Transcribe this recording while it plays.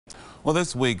Well,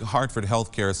 this week, Hartford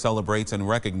Healthcare celebrates and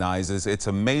recognizes its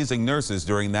amazing nurses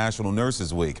during National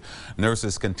Nurses Week.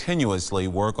 Nurses continuously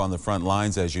work on the front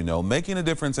lines, as you know, making a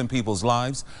difference in people's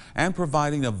lives and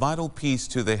providing a vital piece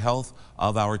to the health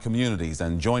of our communities.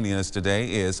 And joining us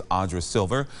today is Audra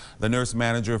Silver, the nurse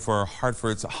manager for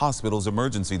Hartford Hospital's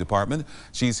emergency department.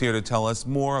 She's here to tell us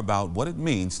more about what it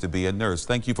means to be a nurse.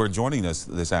 Thank you for joining us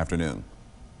this afternoon.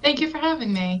 Thank you for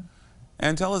having me.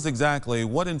 And tell us exactly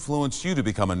what influenced you to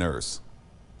become a nurse.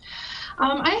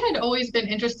 I had always been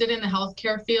interested in the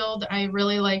healthcare field. I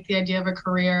really liked the idea of a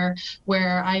career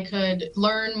where I could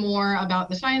learn more about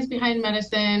the science behind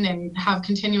medicine and have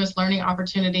continuous learning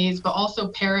opportunities, but also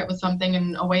pair it with something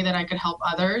in a way that I could help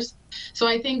others. So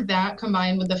I think that,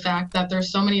 combined with the fact that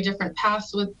there's so many different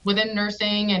paths within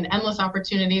nursing and endless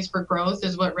opportunities for growth,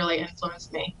 is what really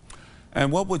influenced me.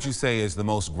 And what would you say is the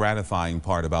most gratifying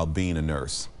part about being a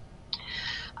nurse?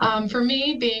 For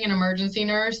me, being an emergency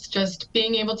nurse, just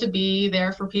being able to be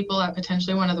there for people at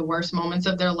potentially one of the worst moments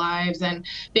of their lives and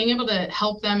being able to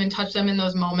help them and touch them in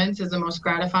those moments is the most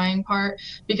gratifying part,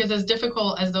 because as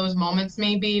difficult as those moments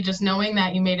may be, just knowing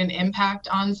that you made an impact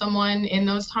on someone in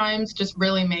those times just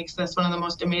really makes this one of the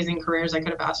most amazing careers I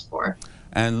could have asked for.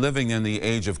 And living in the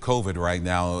age of COVID right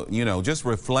now, just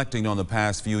reflecting on the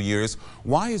past few years,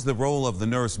 why is the role of the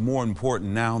nurse more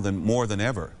important now more than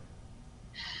ever?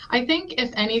 I think,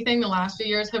 if anything, the last few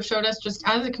years have showed us, just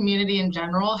as a community in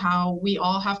general, how we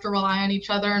all have to rely on each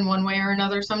other in one way or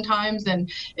another sometimes,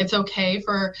 and it's okay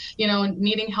for,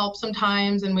 needing help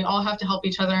sometimes, and we all have to help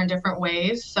each other in different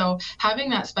ways. So having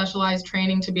that specialized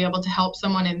training to be able to help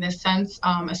someone in this sense,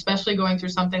 especially going through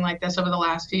something like this over the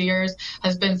last few years,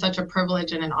 has been such a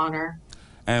privilege and an honor.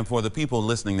 And for the people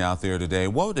listening out there today,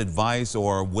 what advice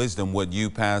or wisdom would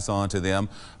you pass on to them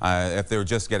if they're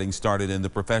just getting started in the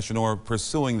profession or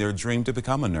pursuing their dream to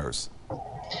become a nurse?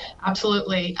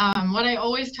 Absolutely. What I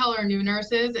always tell our new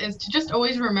nurses is to just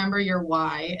always remember your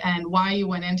why and why you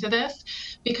went into this,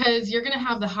 because you're going to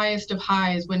have the highest of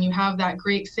highs when you have that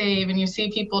great save and you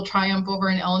see people triumph over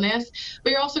an illness,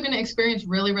 but you're also going to experience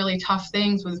really, really tough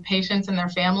things with patients and their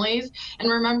families.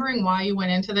 And remembering why you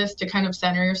went into this to kind of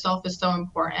center yourself is so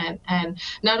important. And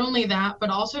not only that, but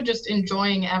also just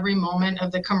enjoying every moment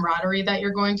of the camaraderie that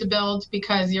you're going to build,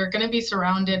 because you're going to be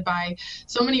surrounded by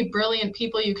so many brilliant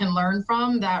people you can learn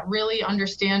from that really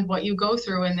understand what you go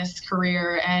through in this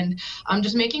career. And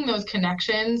just making those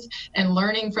connections and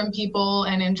learning from people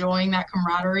and enjoying that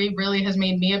camaraderie really has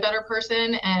made me a better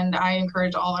person, and I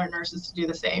encourage all our nurses to do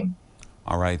the same.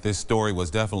 All right, this story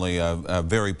was definitely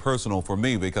very personal for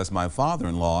me, because my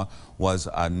father-in-law was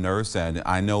a nurse, and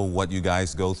I know what you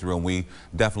guys go through, and we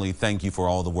definitely thank you for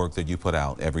all the work that you put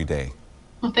out every day.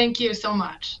 Well, thank you so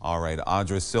much. All right,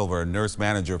 Audra Silver, nurse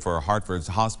manager for Hartford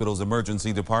Hospital's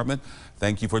emergency department.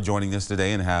 Thank you for joining us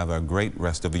today, and have a great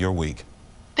rest of your week.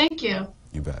 Thank you.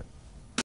 You bet.